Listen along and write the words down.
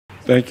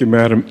Thank you,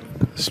 Madam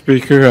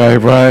Speaker. I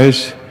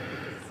rise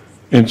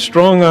in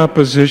strong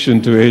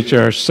opposition to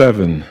H.R.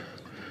 7,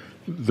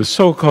 the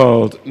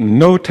so-called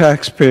No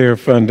Taxpayer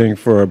Funding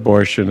for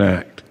Abortion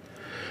Act.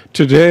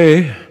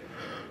 Today,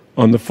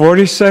 on the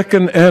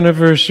 42nd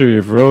anniversary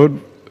of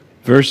Roe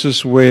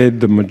versus Wade,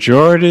 the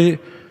majority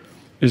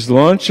is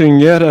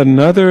launching yet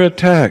another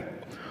attack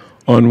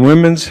on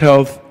women's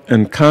health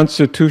and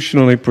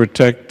constitutionally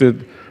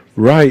protected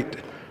right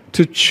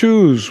to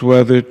choose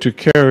whether to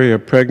carry a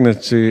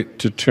pregnancy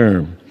to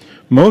term.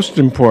 Most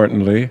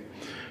importantly,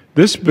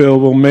 this bill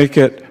will make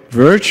it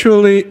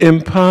virtually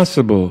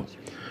impossible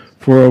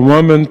for a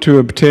woman to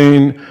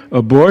obtain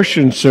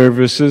abortion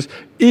services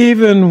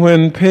even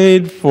when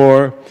paid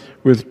for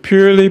with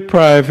purely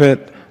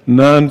private,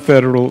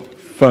 non-federal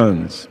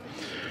funds.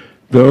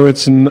 Through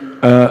its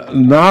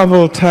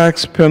novel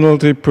tax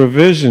penalty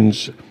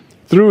provisions,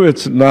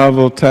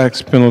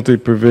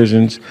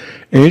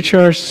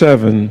 H.R.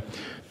 7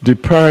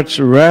 departs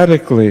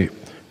radically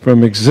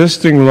from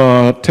existing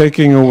law,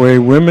 taking away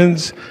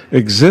women's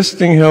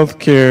existing health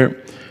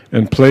care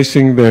and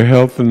placing their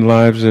health and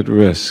lives at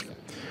risk.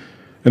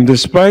 And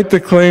despite the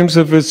claims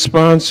of its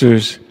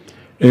sponsors,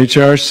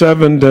 H.R.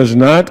 7 does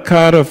not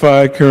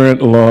codify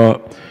current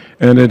law,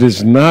 and it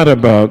is not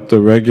about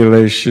the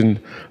regulation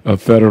of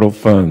federal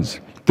funds.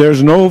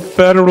 There's no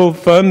federal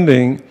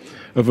funding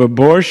of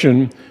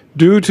abortion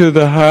due to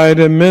the Hyde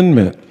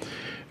Amendment,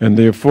 and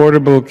the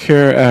Affordable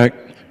Care Act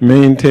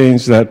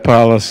maintains that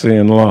policy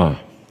and law.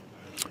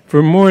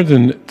 For more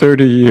than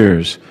 30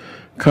 years,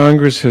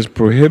 Congress has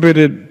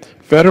prohibited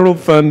federal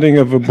funding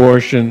of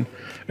abortion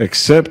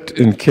except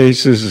in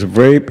cases of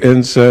rape,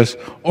 incest,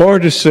 or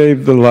to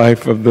save the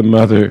life of the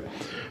mother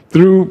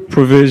through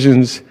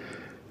provisions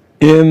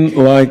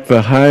like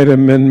the Hyde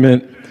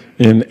Amendment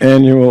in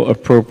annual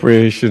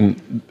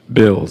appropriation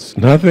bills.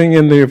 Nothing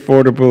in the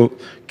Affordable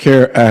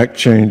Care Act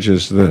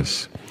changes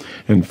this.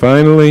 And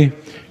finally,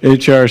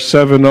 H.R.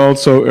 7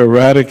 also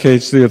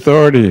eradicates the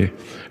authority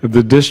of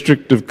the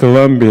District of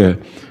Columbia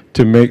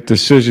to make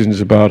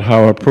decisions about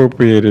how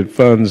appropriated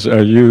funds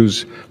are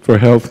used for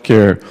health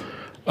care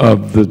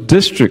of the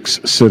district's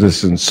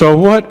citizens. So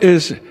what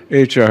is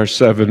H.R.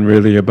 7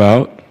 really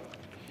about?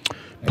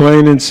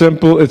 Plain and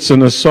simple, it's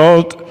an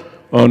assault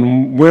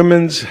on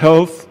women's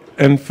health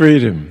and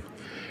freedom.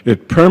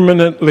 It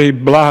permanently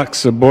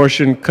blocks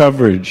abortion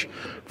coverage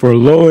for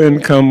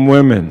low-income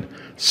women,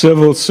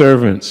 civil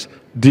servants,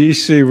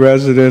 D.C.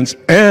 residents,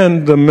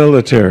 and the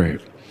military.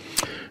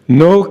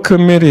 No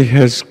committee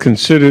has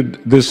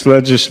considered this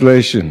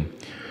legislation.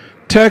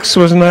 Text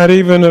was not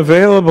even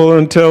available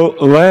until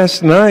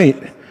last night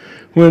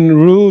when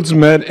rules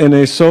met in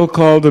a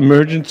so-called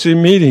emergency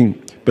meeting.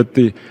 But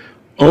the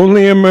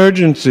only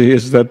emergency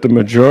is that the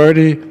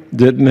majority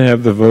didn't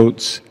have the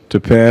votes to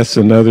pass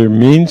another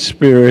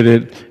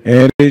mean-spirited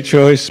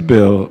anti-choice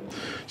bill,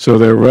 so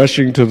they're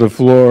rushing to the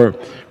floor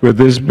with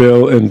this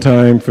bill in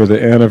time for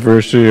the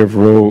anniversary of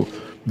Roe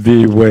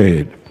v.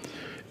 Wade.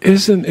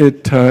 Isn't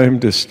it time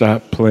to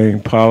stop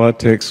playing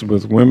politics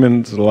with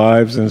women's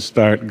lives and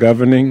start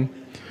governing?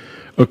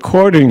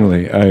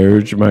 Accordingly, I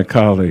urge my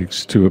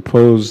colleagues to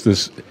oppose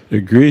this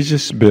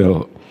egregious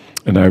bill,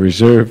 and I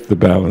reserve the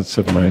balance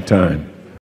of my time.